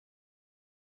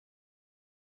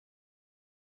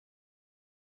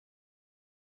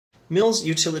Mill's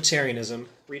Utilitarianism,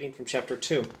 reading from chapter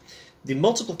 2. The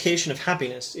multiplication of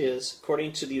happiness is,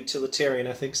 according to the utilitarian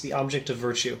ethics, the object of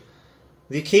virtue.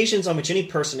 The occasions on which any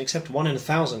person, except one in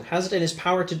 1,000, has it in his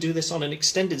power to do this on an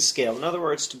extended scale, in other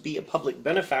words, to be a public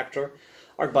benefactor,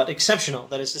 are but exceptional,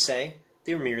 that is to say,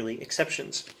 they are merely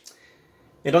exceptions.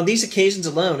 And on these occasions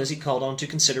alone is he called on to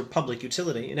consider public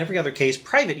utility. In every other case,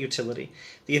 private utility,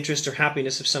 the interest or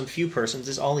happiness of some few persons,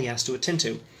 is all he has to attend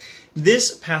to.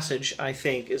 This passage, I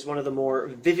think, is one of the more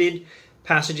vivid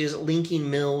passages linking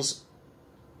Mill's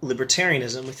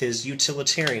libertarianism with his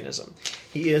utilitarianism.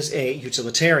 He is a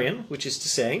utilitarian, which is to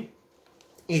say,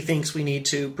 he thinks we need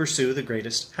to pursue the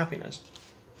greatest happiness.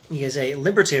 He is a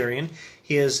libertarian.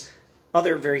 His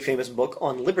other very famous book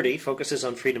on liberty focuses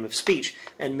on freedom of speech,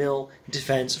 and Mill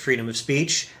defends freedom of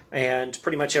speech and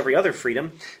pretty much every other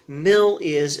freedom. Mill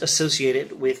is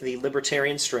associated with the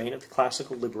libertarian strain of the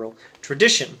classical liberal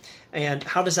tradition. And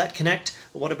how does that connect?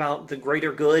 What about the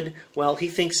greater good? Well, he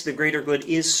thinks the greater good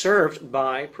is served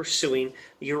by pursuing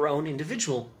your own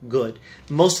individual good.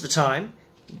 Most of the time,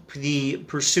 the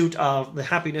pursuit of the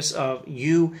happiness of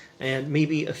you and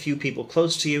maybe a few people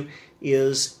close to you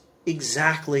is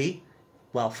exactly,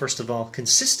 well, first of all,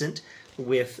 consistent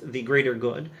with the greater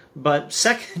good, but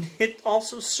second, it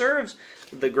also serves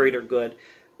the greater good.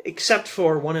 Except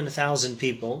for 1 in 1,000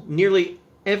 people, nearly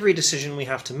every decision we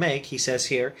have to make, he says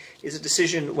here, is a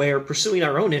decision where pursuing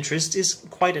our own interest is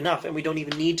quite enough, and we don't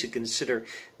even need to consider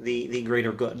the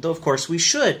greater good. Though, of course, we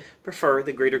should prefer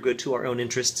the greater good to our own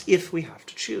interests if we have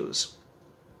to choose.